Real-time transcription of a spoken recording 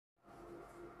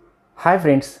Hi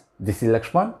friends, this is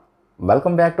Lakshman.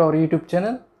 Welcome back to our YouTube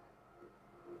channel.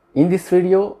 In this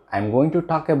video, I am going to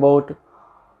talk about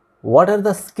what are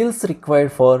the skills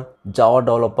required for Java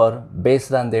developer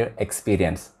based on their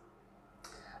experience.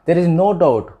 There is no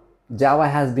doubt Java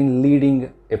has been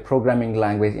leading a programming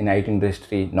language in IT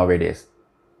industry nowadays.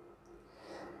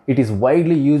 It is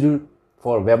widely used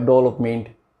for web development,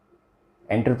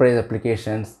 enterprise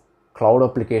applications, cloud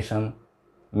application,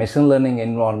 machine learning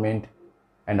environment,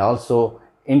 and also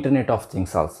Internet of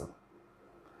Things also.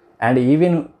 And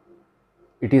even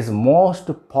it is most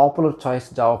popular choice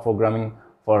Java programming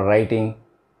for writing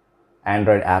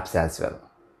Android apps as well.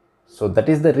 So that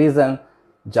is the reason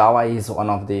Java is one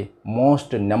of the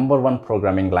most #1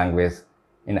 programming language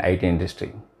in IT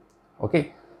industry.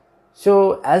 Okay.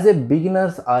 So as a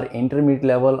beginners or intermediate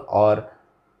level or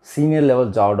senior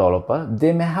level Java developer,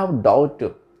 they may have doubt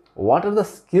what are the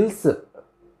skills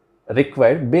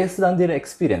required based on their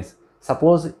experience.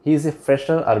 Suppose he is a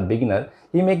fresher or beginner,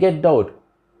 he may get doubt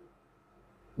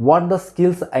what the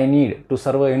skills I need to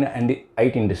survive in the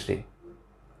IT industry.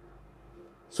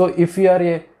 So if you are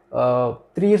a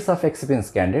 3 years of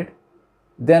experience candidate,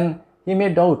 then he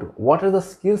may doubt what are the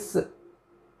skills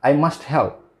I must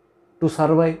have to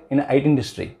survive in IT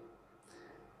industry.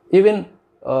 Even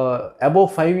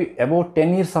above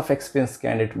 10 years of experience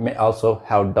candidate may also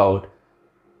have doubt,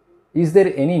 is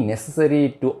there any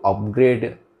necessary to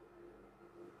upgrade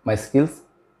my skills?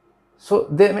 So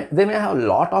they may have a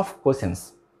lot of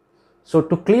questions. So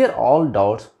to clear all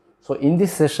doubts, so in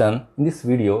this session, in this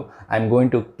video, I am going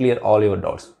to clear all your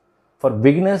doubts. For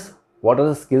beginners, what are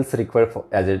the skills required for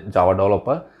as a Java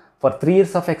developer? For 3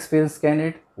 years of experience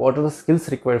candidate, what are the skills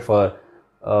required for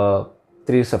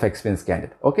 3 years of experience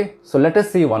candidate? Okay, so let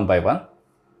us see one by one.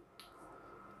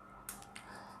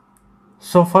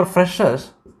 So for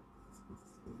freshers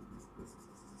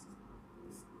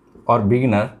or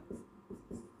beginner,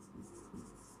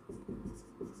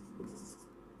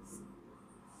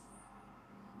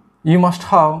 you must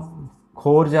have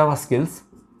core Java skills,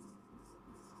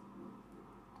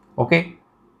 okay,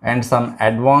 and some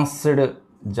advanced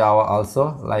Java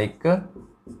also like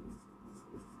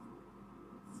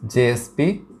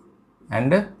JSP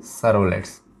and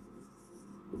servlets,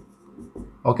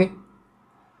 okay.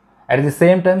 At the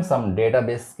same time, some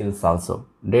database skills also.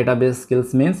 Database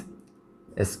skills means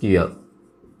SQL,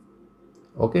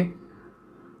 okay,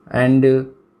 and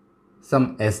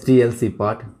some SDLC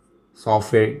part,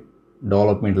 software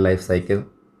development life cycle,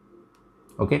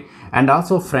 okay, and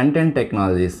also front-end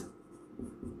technologies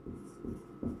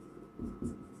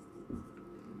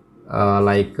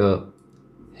like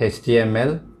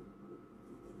HTML,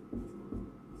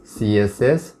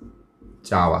 CSS,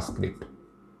 JavaScript,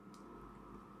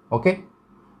 okay,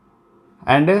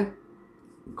 and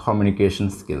communication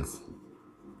skills,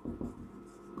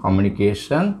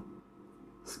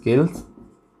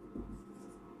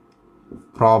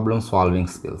 problem solving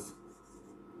skills.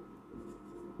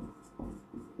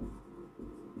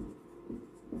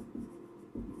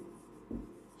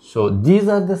 So these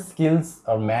are the skills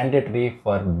are mandatory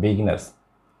for beginners.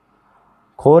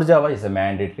 Core Java is a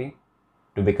mandatory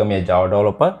to become a Java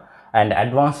developer, and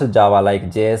advanced Java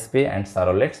like JSP and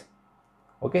servlets,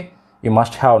 okay, you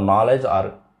must have knowledge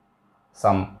or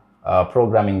some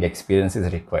programming experience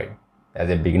is required as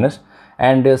a beginner,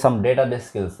 and some database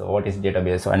skills, what is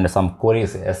database, and some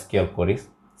queries, SQL queries,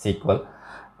 SQL,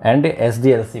 and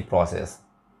SDLC process,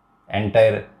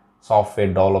 entire software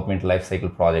development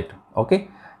lifecycle project, okay,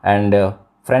 and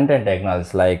front-end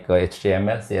technologies like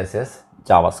HTML, CSS,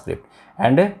 JavaScript,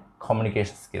 and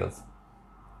communication skills.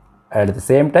 At the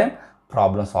same time,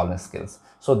 problem solving skills.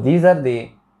 So these are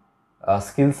the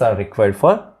skills are required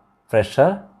for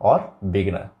fresher or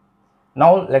beginner.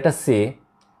 Now let us see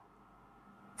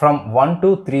from 1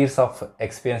 to 3 years of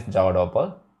experienced Java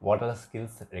developer, what are the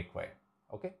skills required,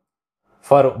 okay.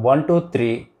 For 1 to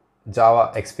 3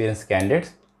 Java experienced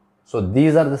candidates, so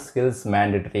these are the skills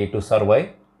mandatory to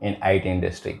survive in IT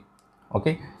industry,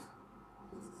 okay.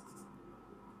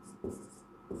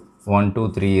 1 to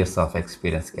 3 years of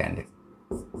experience candidate.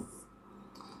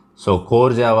 So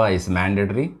core Java is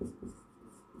mandatory,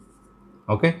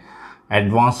 okay.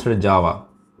 Advanced Java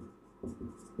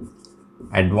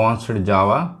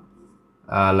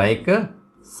like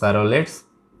servlets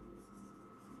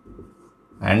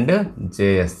and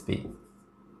JSP,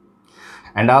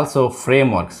 and also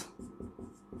frameworks.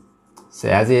 So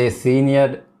as a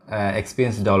senior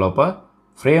experienced developer,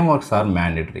 frameworks are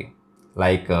mandatory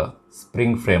like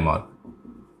Spring framework.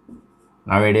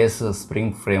 Nowadays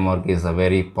Spring framework is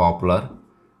very popular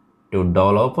to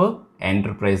develop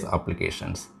enterprise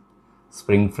applications.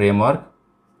 Spring framework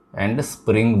and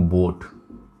Spring Boot,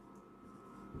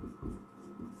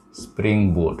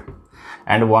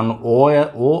 and one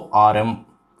ORM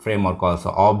framework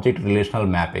also, Object Relational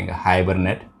Mapping,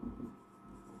 Hibernate.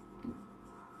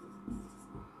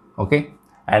 Okay,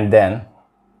 and then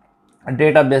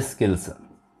database skills.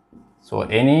 So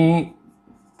any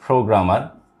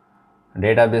programmer,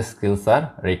 database skills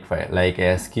are required, like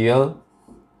SQL,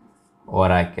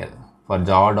 Oracle. For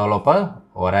Java developer,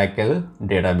 Oracle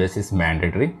database is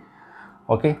mandatory.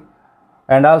 Okay,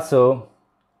 and also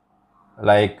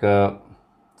like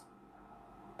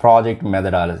project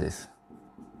methodologies,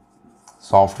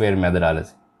 software methodology,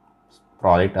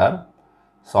 project or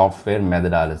software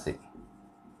methodology.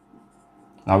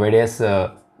 Nowadays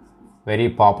very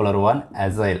popular one,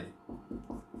 Agile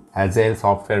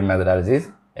software methodology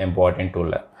is important to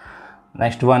learn.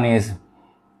 Next one is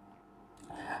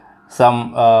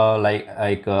some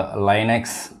like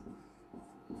Linux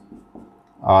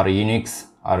or Unix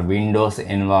or Windows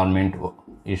environment.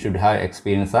 You should have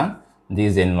experience on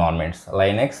these environments,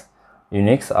 Linux,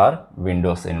 Unix or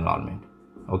Windows environment.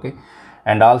 Okay,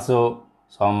 and also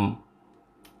some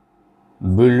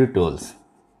build tools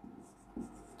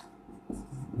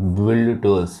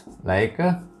like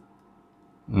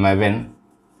Maven,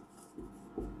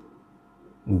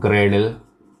 Gradle,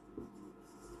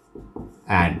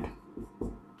 and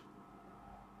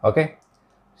okay.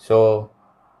 So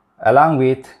along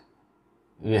with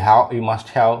you must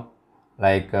have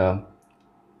like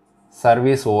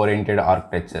service oriented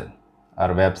architecture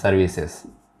or web services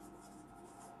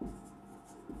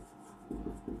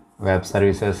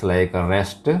like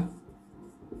REST,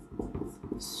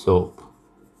 SOAP.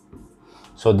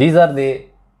 So these are the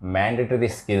mandatory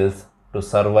skills to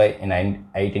survive in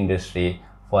IT industry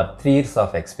for 3 years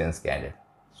of experience candidate.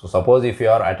 So suppose if you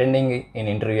are attending an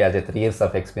interview as a 3 years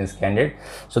of experience candidate,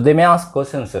 so they may ask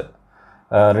questions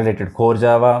related core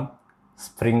Java,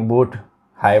 Spring Boot,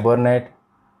 Hibernate,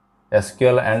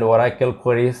 SQL and Oracle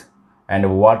queries,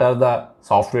 and what are the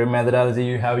software methodology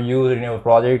you have used in your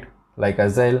project like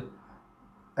Agile,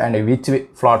 and which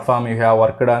platform you have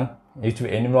worked on, which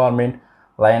environment,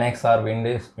 Linux or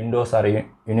Windows or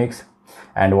Unix,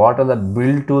 and what are the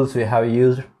build tools we have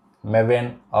used,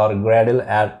 Maven or Gradle,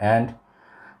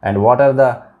 and what are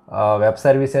the web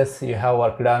services you have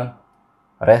worked on,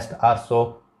 REST or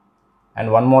SOAP,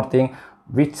 and one more thing,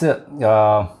 which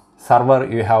server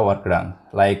you have worked on,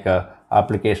 like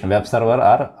application web server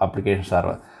or application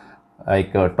server,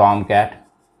 like Tomcat,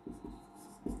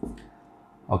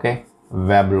 okay,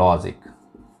 WebLogic.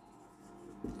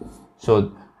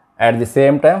 So at the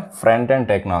same time, front-end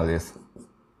technologies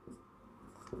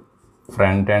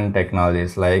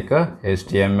like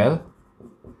HTML,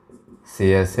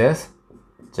 CSS,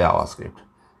 JavaScript.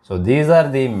 So these are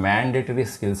the mandatory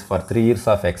skills for 3 years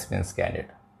of experience candidate.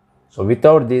 So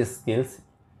without these skills,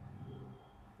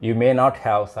 you may not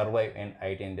have survived in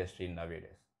IT industry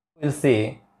nowadays. We'll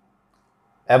see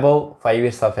above 5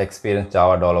 years of experience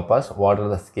Java developers, what are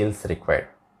the skills required?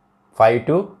 5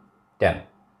 to 10.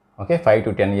 Okay, 5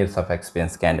 to 10 years of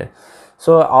experience candidate.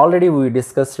 So already we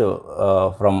discussed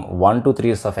from 1 to 3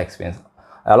 years of experience.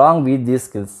 Along with these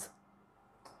skills,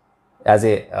 as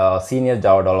a senior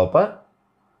Java developer,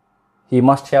 he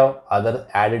must have other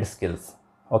added skills.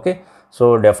 Okay,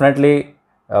 so definitely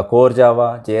core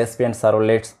Java, JSP and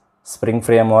servlets, Spring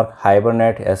Framework,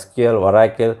 Hibernate, SQL,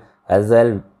 Oracle,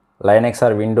 Agile, Linux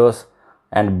or Windows,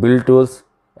 and build tools,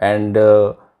 and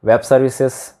web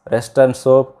services, REST and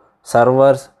SOAP,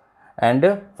 servers, and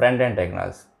front-end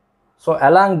technologies. So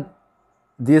along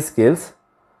these skills,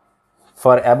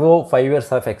 for above 5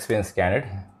 years of experience candidate,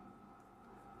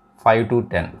 5 to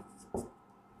 10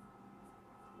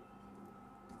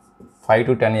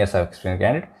 years of experience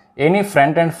candidate, any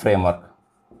front-end framework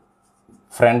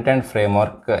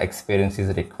experience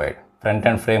is required.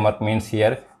 Front-end framework means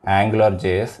here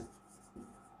AngularJS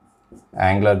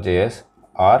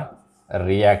or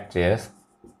React.js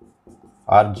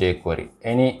or jQuery.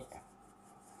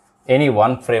 Any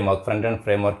one framework, front-end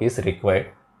framework is required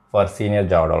for senior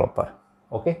Java developer.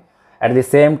 Okay, at the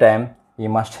same time, you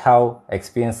must have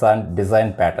experience on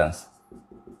design patterns.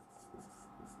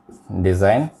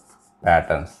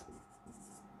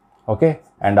 Okay,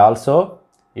 and also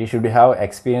you should have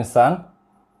experience on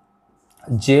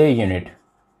JUnit,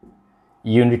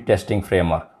 unit testing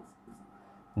framework,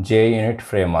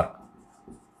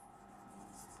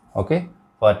 okay,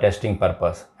 for testing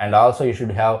purpose. And also you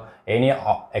should have any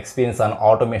experience on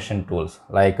automation tools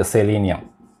like Selenium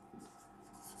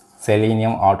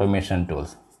automation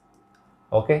tools.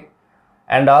 Okay,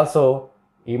 and also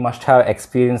you must have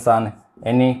experience on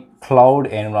any cloud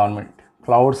environment,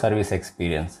 cloud service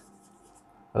experience,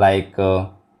 like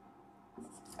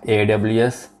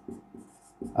AWS,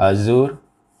 Azure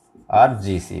or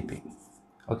GCP.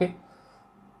 Okay,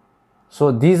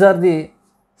 so these are the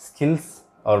skills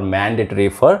are mandatory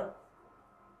for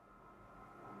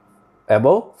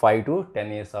above 5 to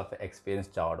 10 years of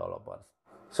experienced Java developers.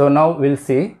 So now we'll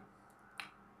see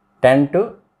 10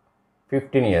 to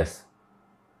 15 years,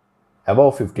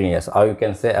 above 15 years, or you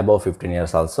can say above 15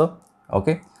 years also.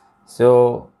 Okay,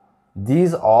 so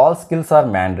these all skills are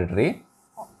mandatory.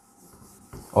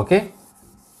 Okay,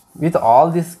 with all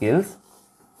these skills,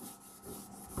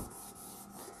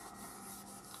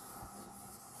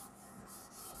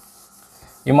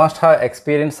 you must have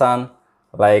experience on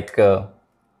like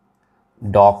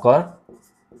Docker,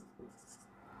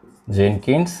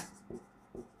 Jenkins,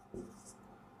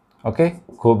 okay,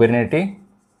 Kubernetes,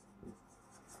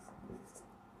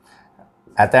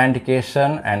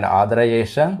 authentication and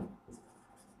authorization,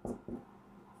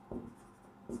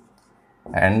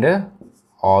 and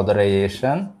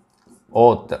authorization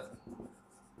oath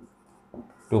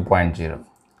 2.0.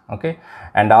 okay,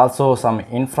 and also some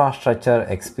infrastructure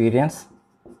experience.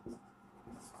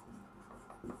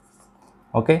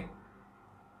 Okay,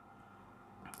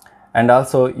 and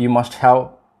also you must have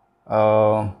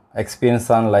experience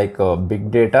on like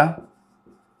big data,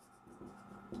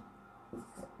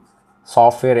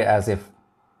 software as a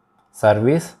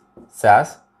service,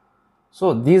 SaaS.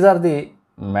 So these are the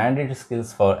mandatory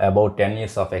skills for about 10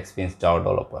 years of experience Java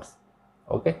developers.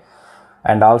 Okay,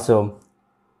 and also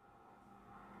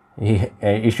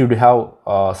you should have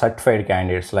certified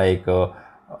candidates like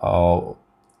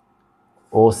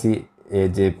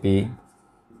OCAJP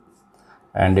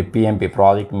and PMP,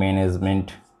 project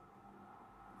management,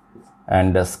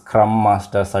 and Scrum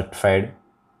Master certified,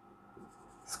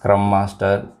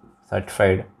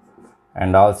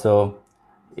 and also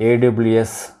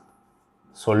AWS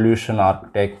solution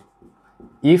architect.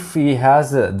 If he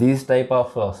has these type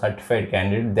of certified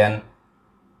candidate, then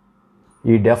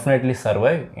he definitely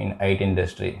survive in IT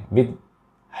industry with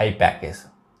high package.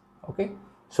 Okay,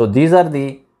 so these are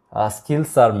the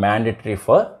skills are mandatory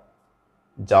for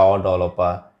Java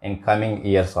developer in coming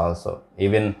years also,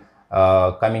 even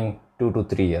coming 2 to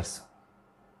 3 years,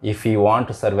 if you want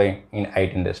to survive in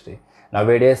IT industry.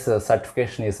 Nowadays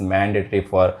certification is mandatory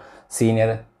for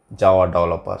senior Java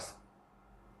developers.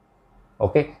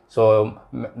 Okay, so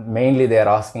mainly they are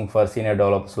asking for senior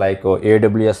developers like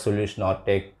AWS solution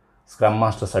architect, Scrum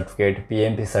Master certificate,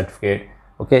 PMP certificate,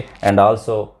 okay, and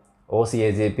also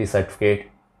OCAJP certificate.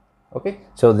 Okay,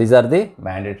 so these are the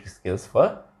mandatory skills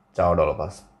for Java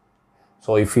developers.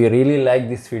 So if you really like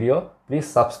this video, please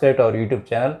subscribe to our YouTube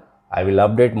channel. I will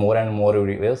update more and more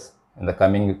videos in the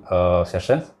coming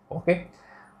sessions. Okay,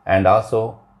 and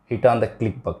also hit on the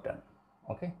click button.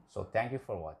 Okay, so thank you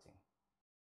for watching.